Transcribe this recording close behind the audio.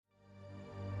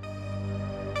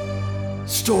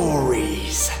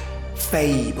Stories,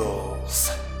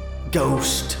 fables,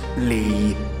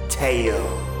 ghostly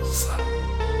tales.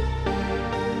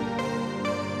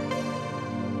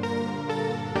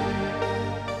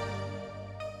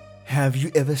 Have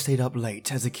you ever stayed up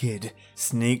late as a kid,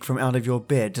 sneak from out of your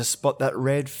bed to spot that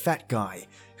red fat guy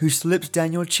who slips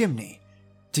down your chimney,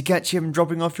 to catch him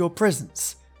dropping off your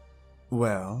presents?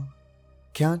 Well,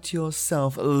 count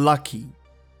yourself lucky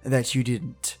that you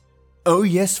didn't. Oh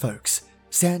yes, folks,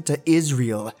 Santa is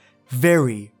real.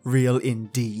 Very real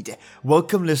indeed.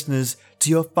 Welcome, listeners, to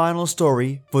your final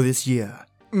story for this year.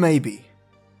 Maybe.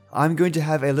 I'm going to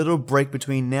have a little break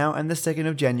between now and the 2nd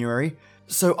of January,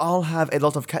 so I'll have a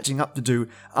lot of catching up to do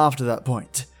after that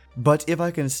point. But if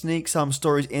I can sneak some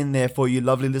stories in there for you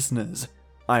lovely listeners,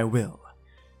 I will.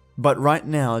 But right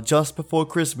now, just before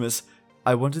Christmas,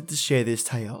 I wanted to share this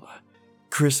tale.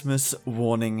 Christmas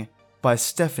Warning by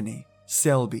Stephanie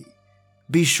Selby.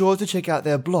 Be sure to check out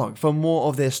their blog for more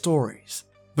of their stories,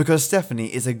 because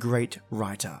Stephanie is a great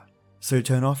writer. So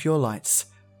turn off your lights,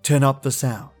 turn up the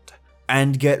sound,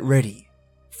 and get ready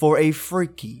for a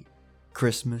freaky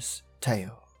Christmas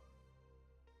tale.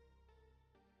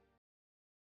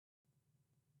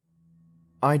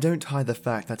 I don't hide the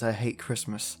fact that I hate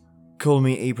Christmas. Call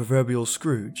me a proverbial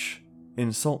Scrooge,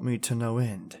 insult me to no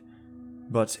end.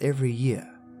 But every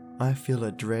year, I feel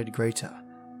a dread greater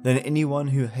than anyone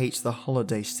who hates the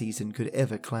holiday season could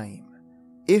ever claim.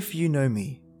 If you know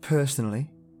me personally,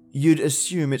 you'd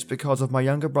assume it's because of my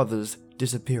younger brother's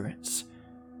disappearance.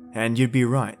 And you'd be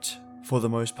right, for the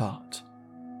most part.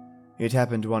 It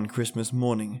happened one Christmas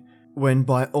morning, when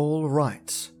by all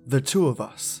rights, the two of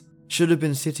us should have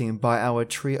been sitting by our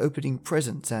tree opening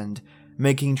presents and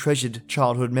making treasured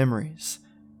childhood memories.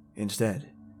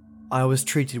 Instead, I was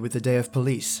treated with a day of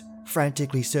police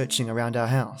frantically searching around our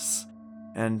house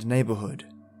and neighborhood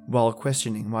while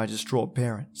questioning my distraught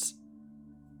parents.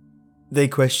 They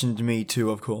questioned me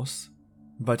too, of course,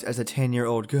 but as a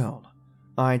 10-year-old girl,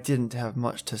 I didn't have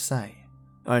much to say.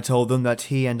 I told them that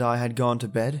he and I had gone to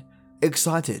bed,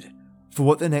 excited for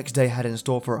what the next day had in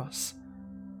store for us,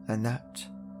 and that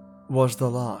was the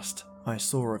last I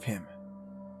saw of him.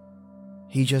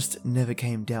 He just never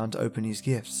came down to open his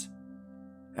gifts,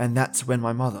 and that's when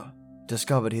my mother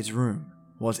discovered his room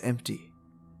was empty.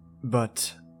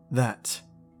 But that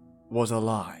was a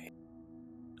lie.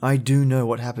 I do know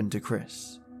what happened to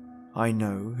Chris. I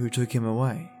know who took him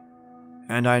away.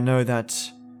 And I know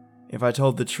that if I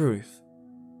told the truth,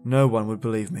 no one would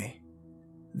believe me,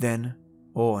 then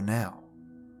or now.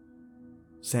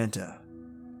 Santa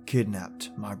kidnapped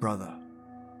my brother.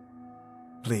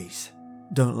 Please,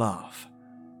 don't laugh.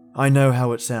 I know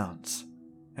how it sounds,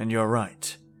 and you're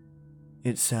right.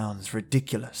 It sounds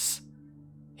ridiculous.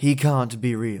 He can't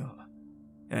be real,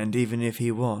 and even if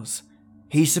he was,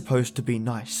 he's supposed to be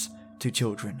nice to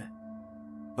children.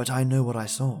 But I know what I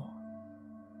saw,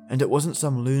 and it wasn't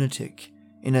some lunatic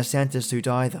in a Santa suit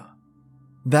either.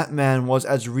 That man was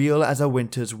as real as a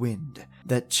winter's wind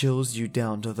that chills you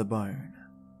down to the bone.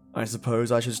 I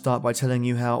suppose I should start by telling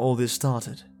you how all this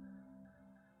started.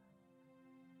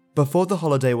 Before the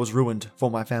holiday was ruined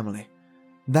for my family,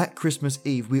 that Christmas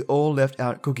Eve we all left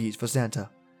out cookies for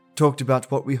Santa, talked about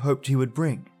what we hoped he would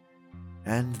bring,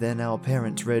 and then our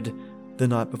parents read The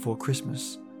Night Before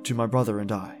Christmas to my brother and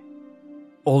I.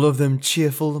 All of them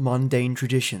cheerful, mundane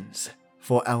traditions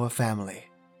for our family.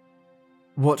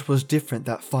 What was different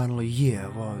that final year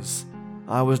was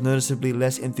I was noticeably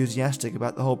less enthusiastic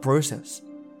about the whole process.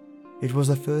 It was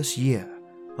the first year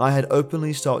I had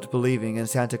openly stopped believing in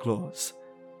Santa Claus.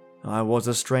 I was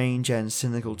a strange and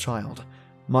cynical child,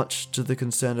 much to the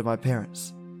concern of my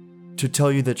parents. To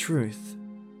tell you the truth,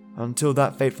 until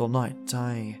that fateful night,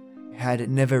 I had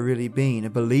never really been a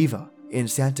believer in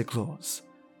Santa Claus.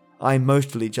 I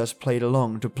mostly just played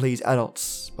along to please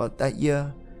adults, but that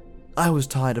year, I was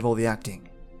tired of all the acting.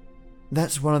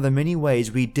 That's one of the many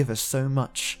ways we differ so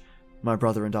much, my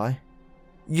brother and I.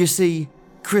 You see,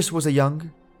 Chris was a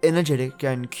young, energetic,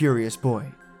 and curious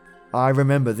boy. I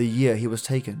remember the year he was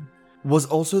taken was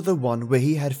also the one where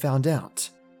he had found out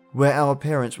where our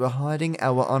parents were hiding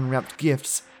our unwrapped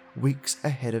gifts weeks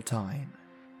ahead of time.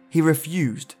 He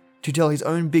refused to tell his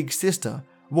own big sister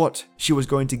what she was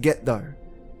going to get though.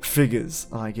 Figures,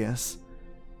 I guess.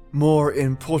 More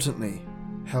importantly,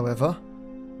 however,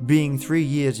 being 3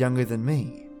 years younger than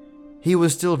me, he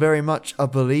was still very much a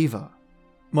believer.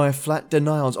 My flat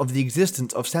denials of the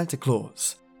existence of Santa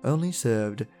Claus only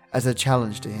served as a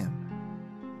challenge to him,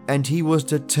 and he was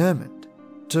determined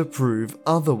to prove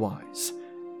otherwise.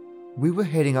 We were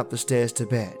heading up the stairs to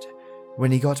bed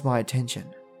when he got my attention.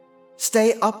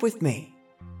 "Stay up with me,"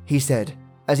 he said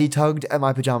as he tugged at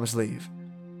my pajama sleeve.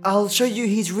 I'll show you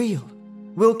he's real.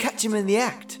 We'll catch him in the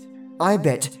act. I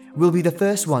bet we'll be the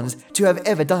first ones to have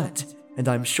ever done it, and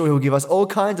I'm sure he'll give us all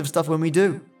kinds of stuff when we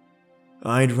do.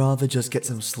 I'd rather just get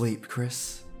some sleep,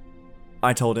 Chris,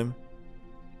 I told him.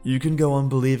 You can go on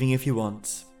believing if you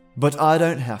want, but I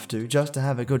don't have to just to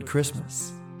have a good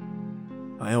Christmas.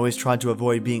 I always tried to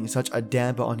avoid being such a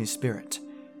damper on his spirit,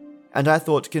 and I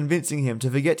thought convincing him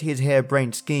to forget his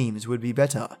harebrained schemes would be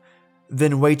better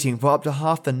than waiting for up to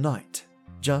half the night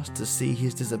just to see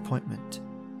his disappointment.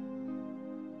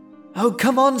 Oh,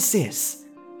 come on, sis,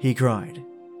 he cried.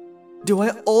 Do I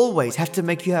always have to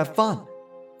make you have fun?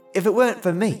 If it weren't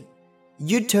for me,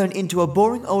 you'd turn into a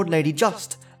boring old lady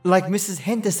just like Mrs.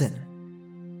 Henderson.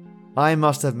 I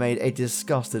must have made a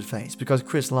disgusted face because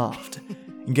Chris laughed,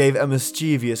 gave a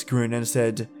mischievous grin and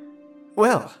said,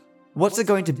 Well, what's it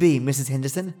going to be, Mrs.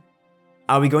 Henderson?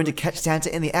 Are we going to catch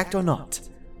Santa in the act or not?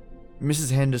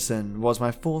 Mrs. Henderson was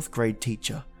my 4th grade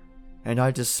teacher, and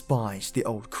I despised the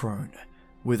old crone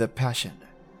with a passion.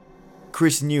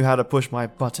 Chris knew how to push my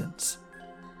buttons.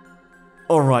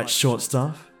 Alright, short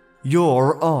stuff,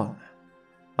 you're on,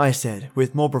 I said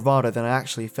with more bravado than I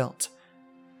actually felt.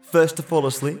 First to fall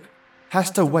asleep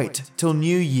has to wait till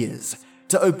New Year's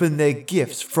to open their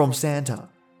gifts from Santa.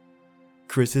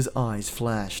 Chris's eyes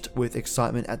flashed with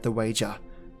excitement at the wager.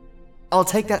 I'll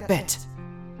take that bet.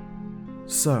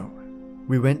 So,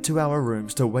 we went to our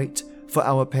rooms to wait for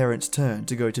our parents' turn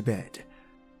to go to bed.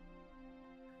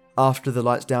 After the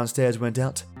lights downstairs went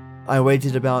out, I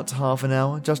waited about half an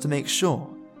hour just to make sure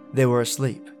they were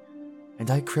asleep, and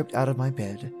I crept out of my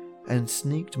bed and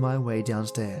sneaked my way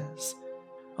downstairs.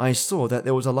 I saw that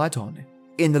there was a light on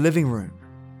in the living room.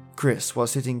 Chris was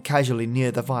sitting casually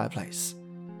near the fireplace.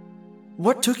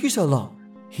 What took you so long?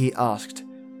 He asked,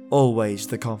 always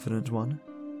the confident one.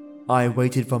 I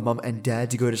waited for Mum and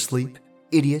Dad to go to sleep,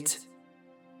 idiot,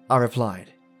 I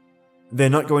replied. They're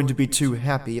not going to be too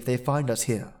happy if they find us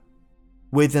here.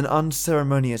 With an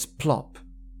unceremonious plop,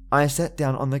 I sat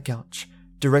down on the couch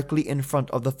directly in front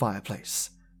of the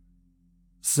fireplace.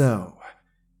 So,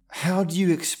 how do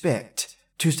you expect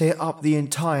to stay up the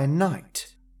entire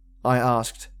night? I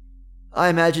asked. I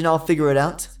imagine I'll figure it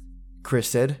out, Chris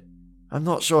said. I'm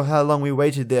not sure how long we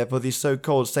waited there for the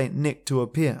so-called Saint Nick to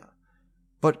appear,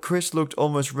 but Chris looked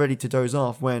almost ready to doze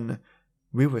off when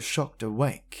we were shocked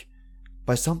awake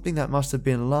by something that must have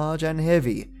been large and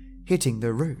heavy hitting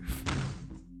the roof.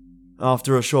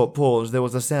 After a short pause, there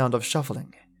was a sound of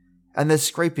shuffling and the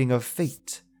scraping of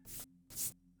feet.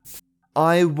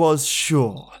 I was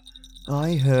sure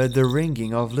I heard the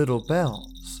ringing of little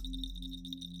bells.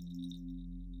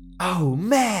 Oh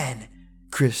man,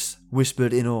 Chris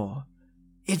whispered in awe.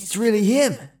 It's really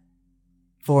him!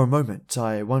 For a moment,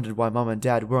 I wondered why Mum and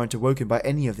Dad weren't awoken by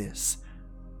any of this.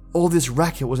 All this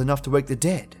racket was enough to wake the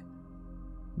dead.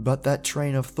 But that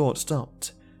train of thought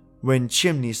stopped when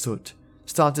chimney soot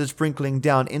started sprinkling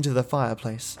down into the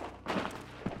fireplace.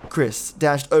 Chris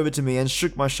dashed over to me and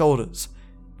shook my shoulders.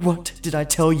 What did I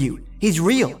tell you? He's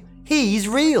real! He's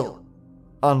real!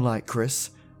 Unlike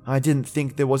Chris, I didn't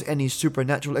think there was any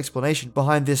supernatural explanation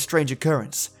behind this strange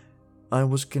occurrence. I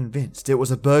was convinced it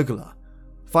was a burglar,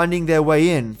 finding their way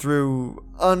in through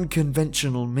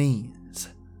unconventional means.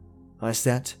 I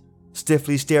sat,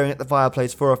 stiffly staring at the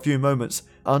fireplace for a few moments,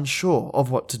 unsure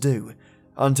of what to do,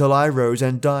 until I rose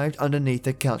and dived underneath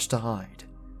the couch to hide.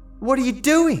 What are you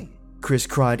doing? Chris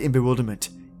cried in bewilderment.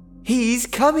 He's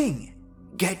coming!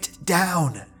 Get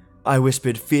down! I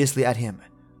whispered fiercely at him.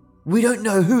 We don't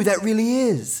know who that really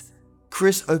is!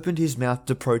 Chris opened his mouth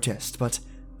to protest, but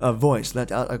a voice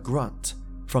let out a grunt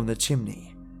from the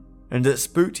chimney, and it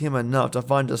spooked him enough to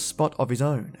find a spot of his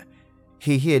own.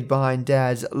 He hid behind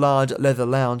Dad's large leather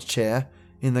lounge chair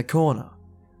in the corner.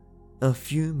 A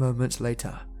few moments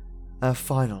later, a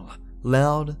final,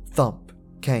 loud thump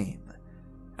came,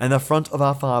 and the front of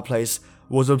our fireplace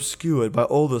was obscured by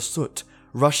all the soot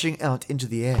rushing out into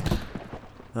the air.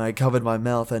 I covered my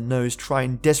mouth and nose,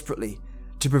 trying desperately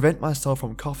to prevent myself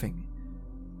from coughing.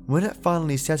 When it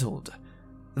finally settled,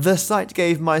 the sight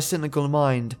gave my cynical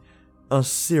mind a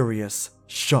serious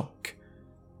shock.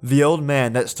 The old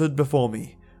man that stood before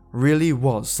me really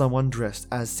was someone dressed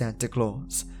as Santa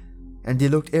Claus, and he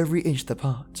looked every inch the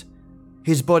part.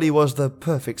 His body was the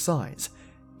perfect size.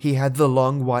 He had the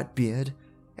long white beard,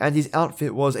 and his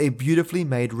outfit was a beautifully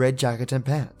made red jacket and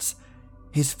pants.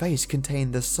 His face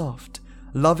contained the soft,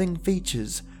 loving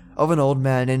features of an old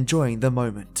man enjoying the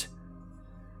moment.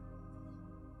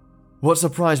 What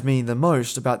surprised me the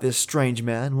most about this strange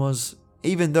man was,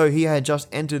 even though he had just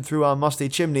entered through our musty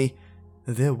chimney,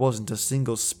 there wasn't a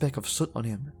single speck of soot on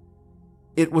him.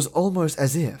 It was almost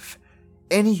as if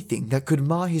anything that could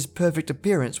mar his perfect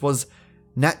appearance was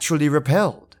naturally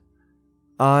repelled.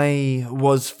 I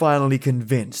was finally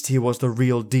convinced he was the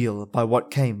real deal by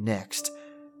what came next.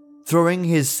 Throwing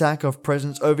his sack of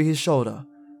presents over his shoulder,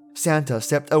 Santa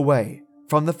stepped away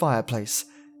from the fireplace,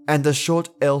 and the short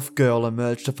elf girl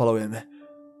emerged to follow him.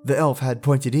 The elf had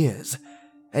pointed ears,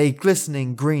 a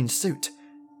glistening green suit,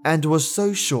 and was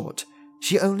so short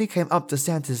she only came up to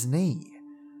Santa's knee.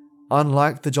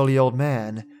 Unlike the jolly old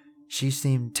man, she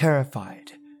seemed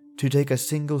terrified to take a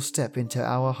single step into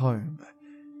our home.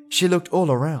 She looked all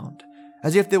around,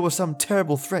 as if there was some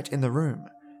terrible threat in the room,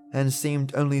 and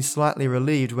seemed only slightly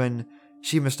relieved when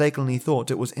she mistakenly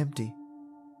thought it was empty.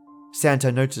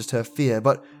 Santa noticed her fear,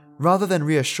 but rather than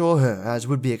reassure her as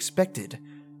would be expected,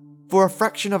 for a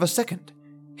fraction of a second,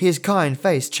 his kind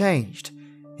face changed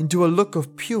into a look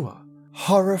of pure,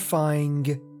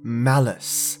 horrifying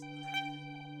malice.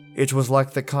 It was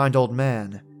like the kind old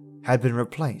man had been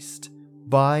replaced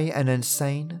by an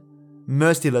insane,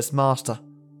 merciless master,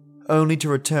 only to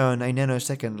return a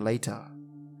nanosecond later.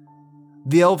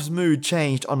 The elf's mood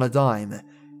changed on a dime.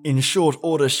 In short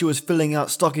order, she was filling out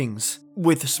stockings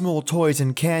with small toys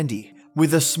and candy,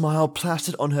 with a smile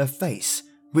plastered on her face,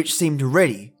 which seemed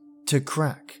ready to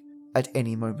crack at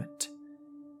any moment.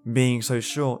 Being so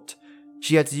short,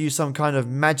 she had to use some kind of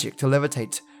magic to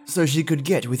levitate so she could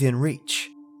get within reach.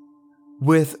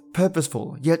 With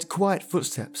purposeful yet quiet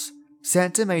footsteps,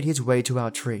 Santa made his way to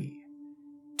our tree.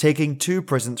 Taking 2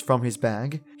 presents from his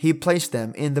bag, he placed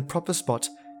them in the proper spot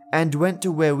and went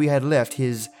to where we had left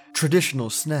his traditional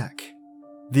snack.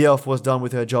 The elf was done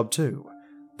with her job too,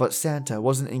 but Santa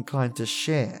wasn't inclined to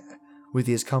share with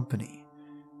his company.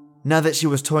 Now that she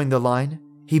was towing the line,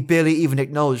 he barely even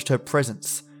acknowledged her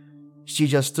presence. She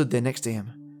just stood there next to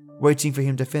him, waiting for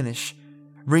him to finish,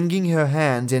 wringing her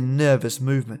hands in nervous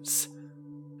movements.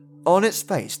 On its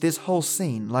face, this whole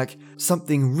scene like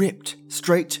something ripped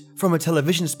straight from a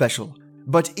television special,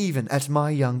 but even at my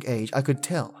young age I could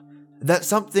tell that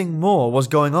something more was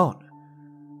going on.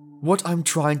 What I'm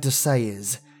trying to say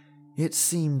is, it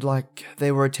seemed like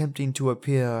they were attempting to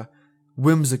appear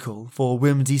whimsical for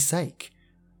whimsy's sake.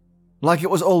 Like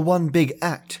it was all one big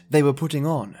act they were putting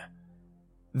on.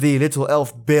 The little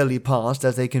elf barely passed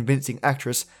as a convincing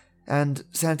actress, and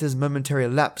Santa's momentary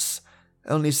lapse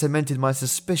only cemented my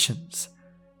suspicions.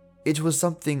 It was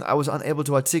something I was unable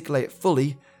to articulate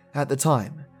fully at the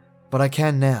time, but I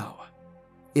can now.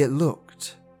 It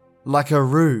looked like a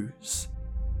ruse.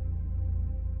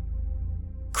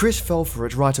 Chris fell for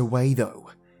it right away,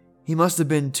 though. He must have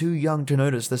been too young to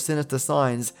notice the sinister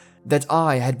signs that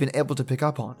I had been able to pick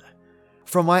up on.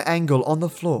 From my angle on the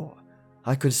floor,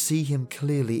 I could see him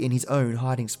clearly in his own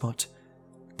hiding spot.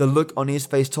 The look on his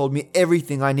face told me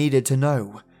everything I needed to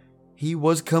know. He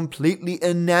was completely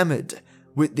enamored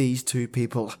with these 2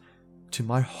 people. To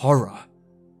my horror,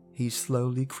 he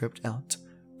slowly crept out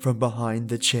from behind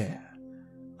the chair.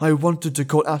 I wanted to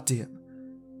call out to him,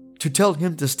 to tell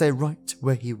him to stay right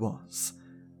where he was,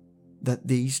 that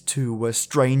these 2 were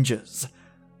strangers,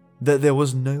 that there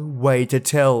was no way to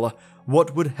tell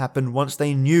what would happen once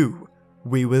they knew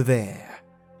we were there.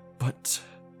 But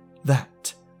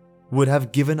that would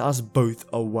have given us both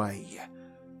away.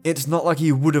 It's not like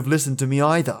he would have listened to me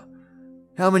either.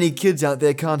 How many kids out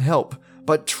there can't help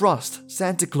but trust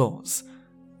Santa Claus?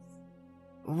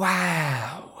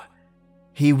 "Wow,"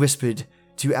 he whispered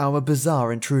to our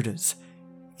bizarre intruders.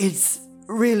 "It's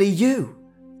really you."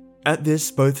 At this,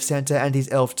 both Santa and his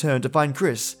elf turned to find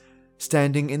Chris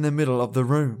standing in the middle of the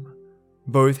room.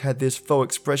 Both had this faux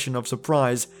expression of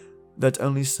surprise that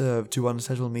only served to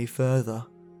unsettle me further.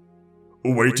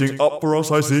 "Waiting up for us,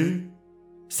 I see,"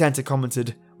 Santa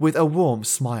commented with a warm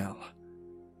smile.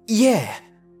 "Yeah,"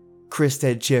 Chris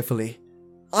said cheerfully.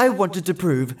 "I wanted to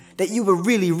prove that you were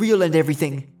really real and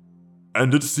everything."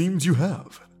 "And it seems you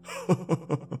have."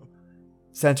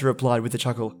 Santa replied with a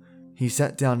chuckle. He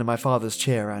sat down in my father's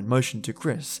chair and motioned to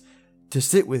Chris to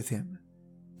sit with him,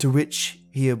 to which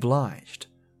he obliged.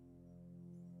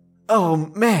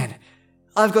 "Oh man,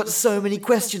 I've got so many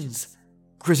questions,"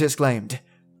 Chris exclaimed.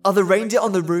 "Are the reindeer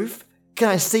on the roof? Can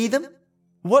I see them?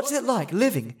 What's it like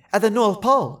living at the North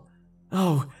Pole?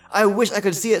 Oh, I wish I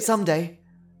could see it someday."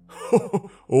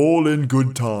 "All in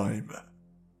good time,"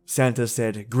 Santa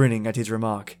said, grinning at his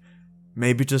remark.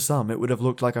 Maybe to some it would have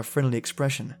looked like a friendly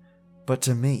expression, but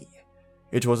to me,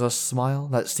 it was a smile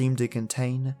that seemed to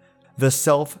contain the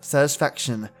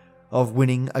self-satisfaction of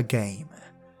winning a game.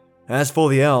 As for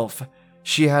the elf,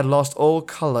 she had lost all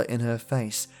color in her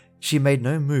face. She made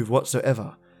no move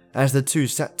whatsoever as the 2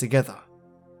 sat together,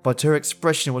 but her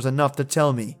expression was enough to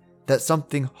tell me that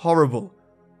something horrible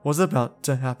was about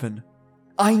to happen.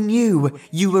 I knew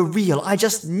you were real, I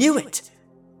just knew it,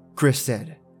 Chris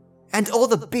said. And all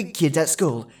the big kids at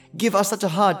school give us such a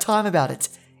hard time about it.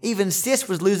 Even Sis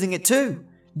was losing it too.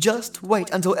 Just wait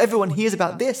until everyone hears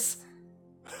about this.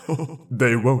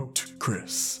 They won't,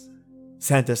 Chris,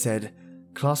 Santa said,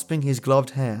 clasping his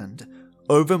gloved hand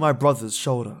over my brother's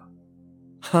shoulder.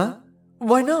 Huh?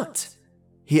 Why not?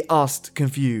 He asked,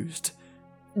 confused.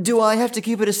 Do I have to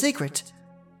keep it a secret?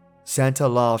 Santa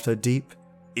laughed a deep,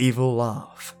 evil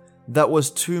laugh that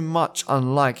was too much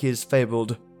unlike his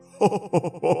fabled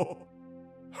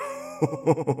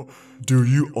Do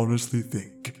you honestly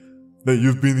think that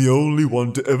you've been the only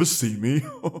one to ever see me?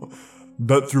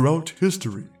 That throughout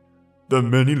history, the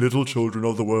many little children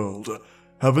of the world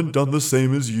haven't done the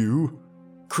same as you?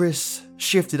 Chris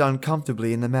shifted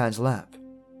uncomfortably in the man's lap.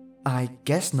 I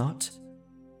guess not.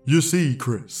 You see,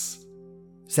 Chris,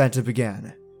 Santa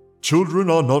began.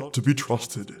 Children are not to be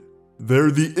trusted.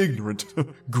 They're the ignorant,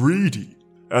 greedy,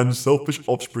 and selfish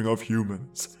offspring of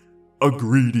humans. A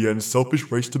greedy and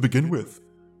selfish race to begin with.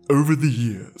 Over the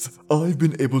years, I've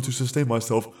been able to sustain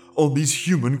myself on these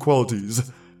human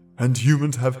qualities, and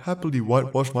humans have happily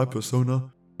whitewashed my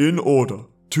persona in order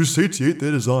to satiate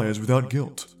their desires without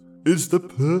guilt. It's the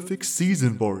perfect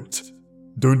season for it.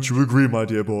 Don't you agree, my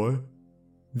dear boy?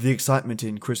 The excitement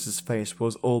in Chris's face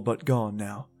was all but gone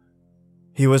now.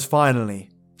 He was finally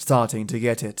starting to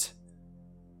get it.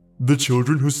 The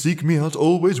children who seek me out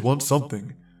always want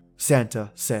something,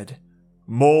 Santa said.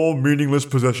 More meaningless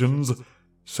possessions,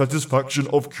 satisfaction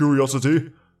of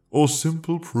curiosity, or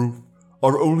simple proof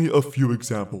are only a few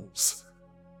examples.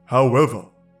 However,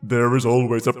 there is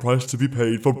always a price to be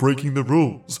paid for breaking the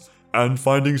rules and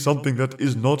finding something that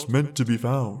is not meant to be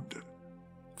found.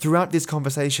 Throughout this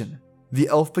conversation, the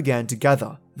elf began to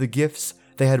gather the gifts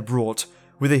they had brought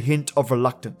with a hint of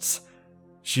reluctance.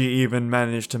 She even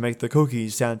managed to make the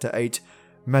cookies Santa ate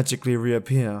magically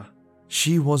reappear.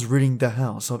 She was ridding the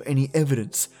house of any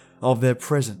evidence of their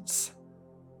presence.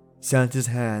 Santa's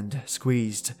hand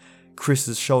squeezed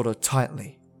Chris's shoulder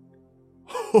tightly.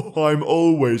 I'm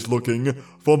always looking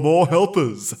for more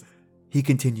helpers, he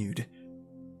continued.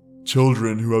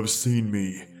 Children who have seen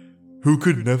me, who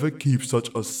could never keep such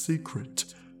a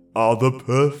secret, are the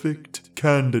perfect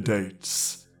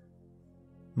candidates.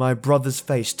 My brother's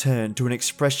face turned to an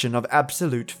expression of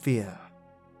absolute fear.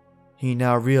 He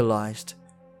now realized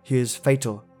his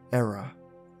fatal error.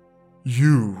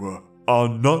 You are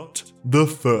not the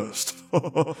first,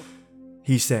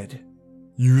 he said.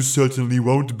 You certainly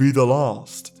won't be the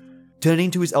last.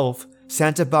 Turning to his elf,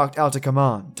 Santa barked out a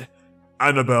command.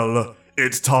 Annabelle,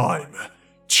 it's time.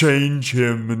 Change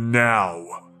him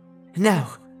now. No,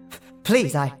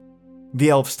 please, The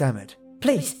elf stammered.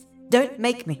 Please, don't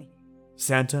make me.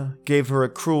 Santa gave her a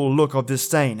cruel look of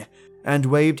disdain and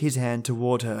waved his hand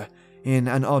toward her in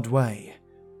an odd way.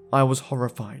 I was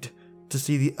horrified to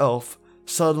see the elf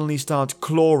suddenly start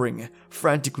clawing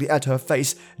frantically at her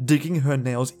face, digging her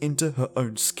nails into her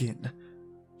own skin.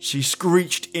 She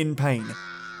screeched in pain.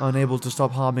 Unable to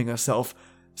stop harming herself,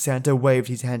 Santa waved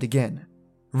his hand again,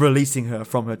 releasing her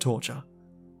from her torture.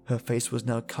 Her face was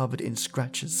now covered in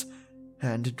scratches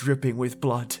and dripping with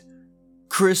blood.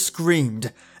 Chris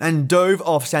screamed and dove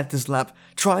off Santa's lap,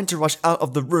 trying to rush out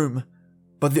of the room.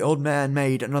 But the old man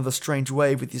made another strange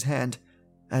wave with his hand,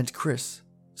 and Chris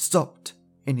stopped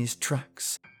in his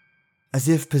tracks. As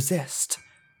if possessed,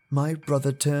 my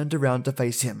brother turned around to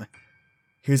face him,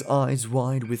 his eyes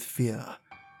wide with fear.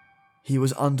 He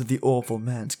was under the awful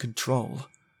man's control.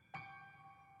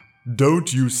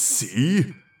 Don't you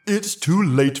see? It's too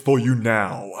late for you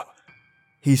now,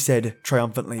 he said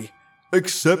triumphantly.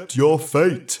 Accept your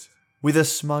fate. With a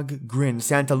smug grin,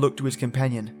 Santa looked to his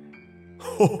companion.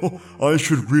 I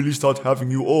should really start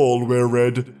having you all wear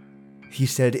red, he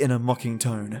said in a mocking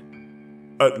tone.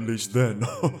 At least then,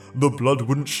 the blood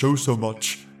wouldn't show so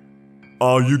much.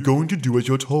 Are you going to do as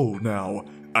you're told now,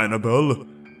 Annabelle?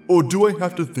 Or do I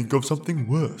have to think of something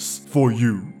worse for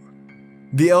you?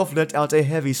 The elf let out a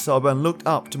heavy sob and looked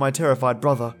up to my terrified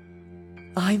brother.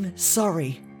 I'm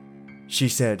sorry, she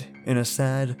said in a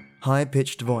sad,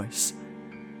 high-pitched voice.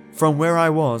 From where I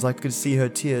was, I could see her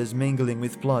tears mingling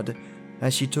with blood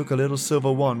as she took a little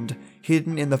silver wand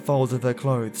hidden in the folds of her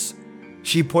clothes.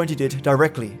 She pointed it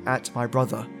directly at my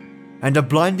brother, and a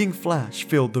blinding flash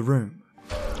filled the room.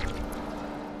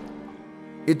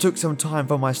 It took some time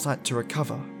for my sight to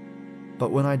recover,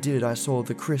 but when I did, I saw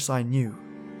the Chris I knew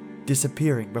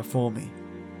disappearing before me.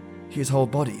 His whole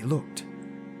body looked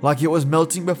like it was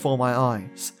melting before my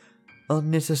eyes,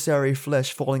 unnecessary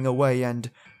flesh falling away and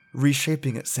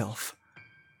reshaping itself.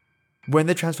 When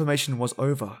the transformation was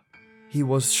over, he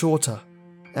was shorter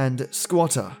and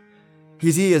squatter.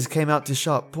 His ears came out to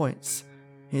sharp points.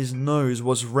 His nose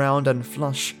was round and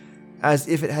flush, as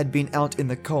if it had been out in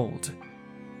the cold.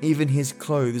 Even his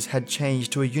clothes had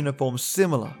changed to a uniform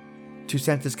similar to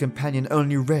Santa's companion,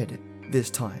 only red this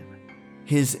time.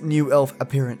 His new elf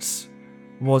appearance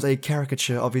was a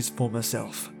caricature of his former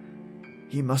self.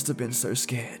 He must have been so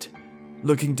scared,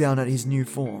 looking down at his new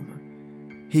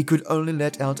form. He could only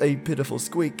let out a pitiful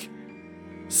squeak.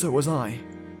 So was I,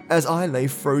 as I lay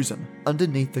frozen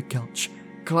underneath the couch,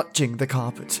 clutching the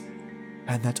carpet.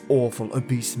 And that awful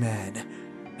obese man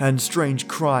and strange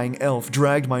crying elf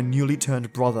dragged my newly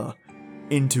turned brother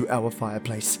into our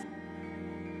fireplace.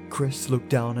 Chris looked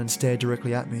down and stared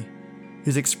directly at me,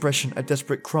 his expression a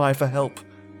desperate cry for help.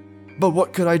 But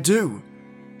what could I do?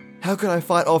 How could I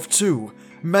fight off two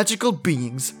magical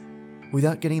beings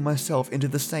without getting myself into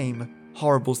the same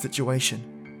horrible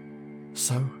situation?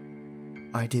 So,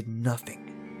 I did nothing.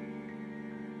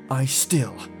 I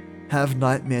still have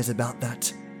nightmares about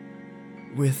that.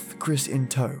 With Chris in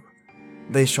tow,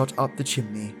 they shot up the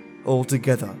chimney all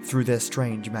together through their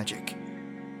strange magic.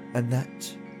 And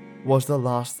that was the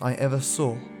last I ever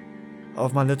saw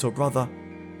of my little brother.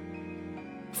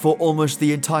 For almost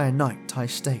the entire night I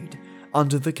stayed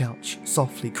under the couch,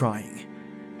 softly crying.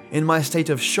 In my state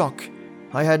of shock,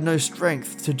 I had no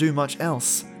strength to do much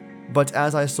else, but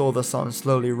as I saw the sun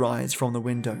slowly rise from the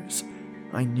windows,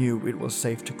 I knew it was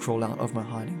safe to crawl out of my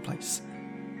hiding place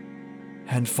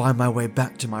and find my way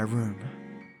back to my room.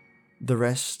 The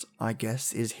rest, I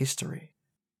guess, is history.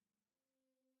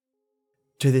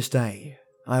 To this day,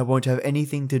 I won't have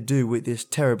anything to do with this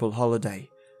terrible holiday.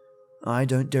 I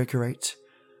don't decorate.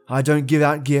 I don't give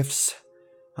out gifts.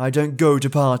 I don't go to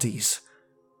parties.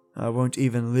 I won't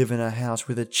even live in a house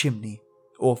with a chimney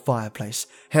or fireplace.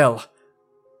 Hell,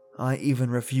 I even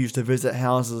refuse to visit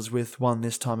houses with one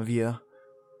this time of year.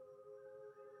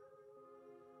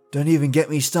 Don't even get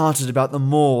me started about the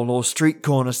mall or street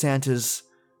corner Santas.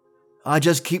 I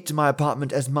just keep to my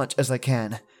apartment as much as I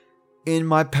can. In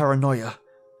my paranoia,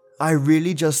 I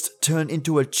really just turn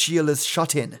into a cheerless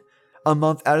shut-in a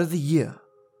month out of the year,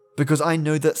 because I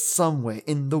know that somewhere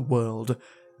in the world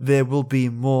there will be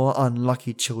more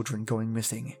unlucky children going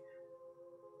missing.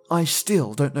 I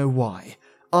still don't know why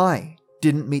I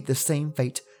didn't meet the same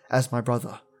fate as my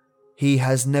brother. He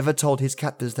has never told his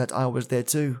captors that I was there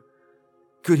too.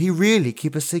 Could he really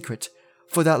keep a secret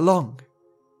for that long?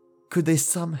 Could they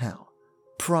somehow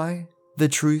pry the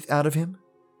truth out of him?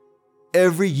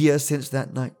 Every year since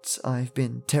that night, I've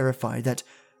been terrified that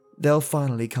they'll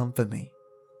finally come for me.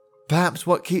 Perhaps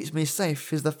what keeps me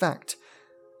safe is the fact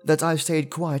that I've stayed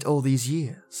quiet all these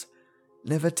years,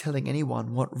 never telling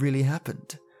anyone what really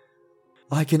happened.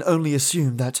 I can only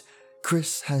assume that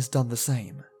Chris has done the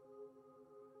same.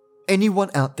 Anyone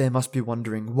out there must be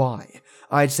wondering why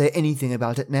I'd say anything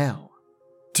about it now.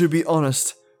 To be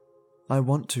honest, I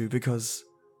want to because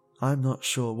I'm not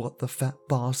sure what the fat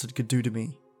bastard could do to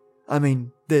me. I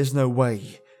mean, there's no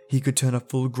way he could turn a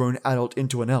full-grown adult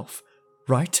into an elf,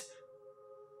 right?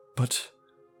 But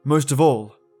most of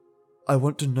all, I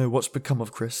want to know what's become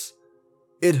of Chris.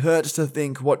 It hurts to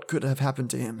think what could have happened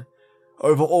to him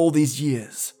over all these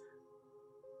years.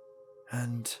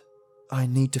 And I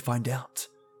need to find out.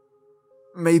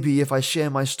 Maybe if I share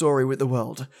my story with the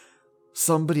world,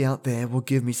 somebody out there will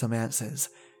give me some answers.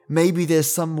 Maybe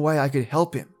there's some way I could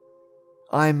help him.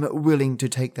 I'm willing to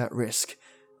take that risk.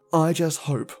 I just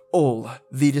hope all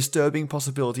the disturbing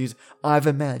possibilities I've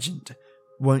imagined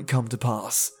won't come to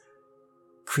pass.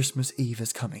 Christmas Eve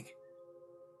is coming.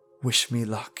 Wish me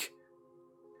luck.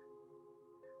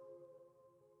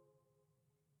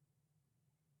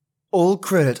 All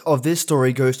credit of this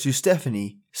story goes to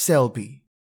Stephanie Selby.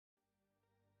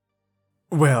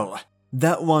 Well,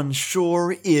 that one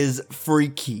sure is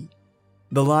freaky.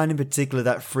 The line in particular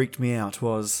that freaked me out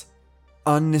was,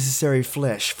 unnecessary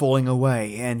flesh falling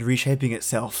away and reshaping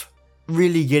itself.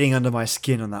 Really getting under my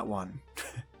skin on that one.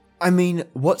 I mean,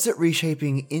 what's it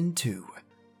reshaping into?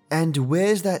 And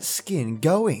where's that skin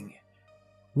going?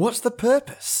 What's the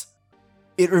purpose?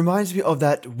 It reminds me of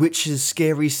that witch's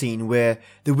scary scene where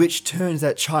the witch turns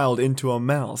that child into a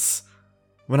mouse.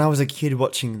 When I was a kid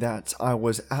watching that, I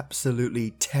was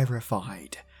absolutely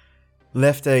terrified.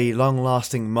 Left a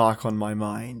long-lasting mark on my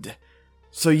mind.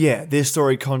 So yeah, this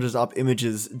story conjures up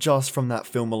images just from that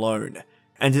film alone,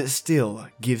 and it still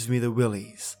gives me the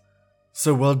willies.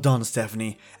 So well done,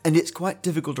 Stephanie, and it's quite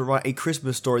difficult to write a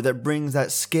Christmas story that brings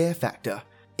that scare factor.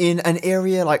 In an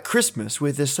area like Christmas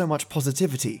where there's so much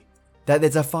positivity, that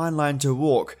there's a fine line to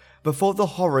walk before the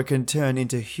horror can turn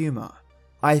into humour.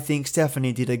 I think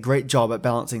Stephanie did a great job at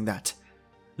balancing that.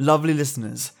 Lovely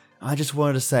listeners, I just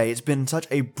wanted to say it's been such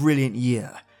a brilliant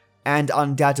year. and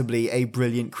undoubtedly a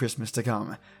brilliant Christmas to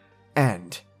come.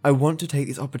 And I want to take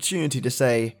this opportunity to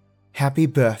say, Happy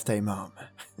birthday, Mum.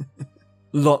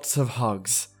 Lots of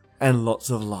hugs and lots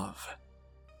of love.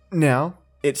 Now,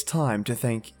 it's time to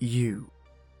thank you.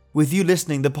 With you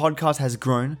listening, the podcast has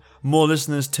grown, more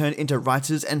listeners turned into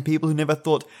writers and people who never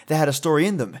thought they had a story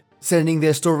in them, sending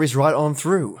their stories right on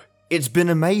through. It's been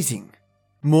amazing.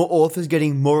 More authors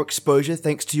getting more exposure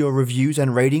thanks to your reviews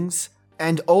and ratings,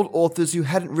 and old authors who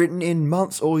hadn't written in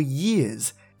months or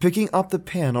years, picking up the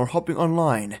pen or hopping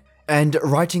online, and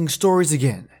writing stories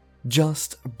again.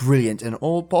 Just brilliant and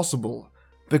all possible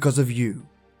because of you.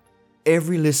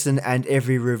 Every listen and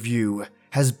every review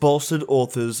has bolstered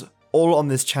authors all on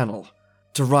this channel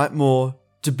to write more,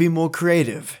 to be more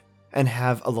creative, and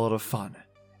have a lot of fun.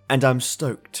 And I'm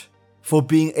stoked for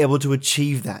being able to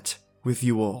achieve that with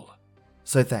you all.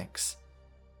 So thanks.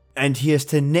 And here's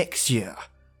to next year,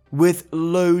 with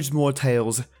loads more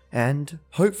tales and,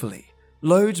 hopefully,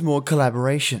 loads more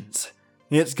collaborations.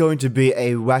 It's going to be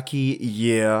a wacky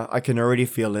year, I can already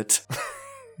feel it.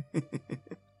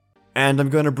 And I'm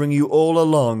going to bring you all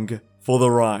along for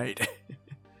the ride.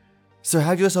 So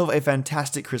have yourself a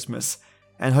fantastic Christmas,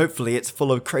 and hopefully it's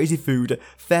full of crazy food,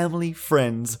 family,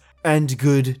 friends, and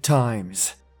good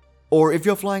times. Or if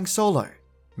you're flying solo,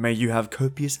 may you have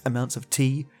copious amounts of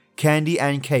tea, candy,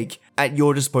 and cake at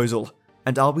your disposal,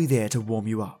 and I'll be there to warm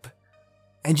you up.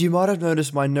 And you might have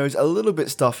noticed my nose a little bit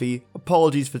stuffy.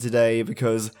 Apologies for today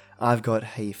because I've got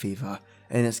hay fever,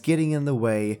 and it's getting in the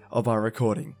way of my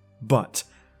recording. But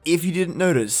if you didn't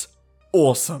notice,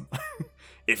 awesome.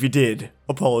 If you did,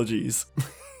 apologies.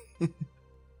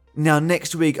 Now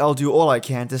next week I'll do all I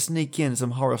can to sneak in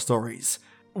some horror stories,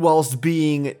 whilst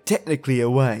being technically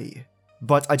away.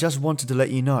 But I just wanted to let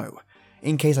you know,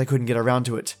 in case I couldn't get around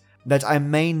to it, that I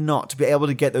may not be able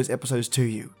to get those episodes to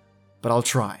you, but I'll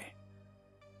try.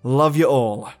 Love you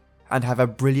all, and have a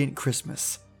brilliant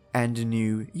Christmas and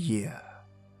New Year.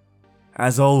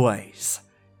 As always,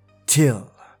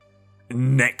 till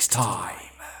next time.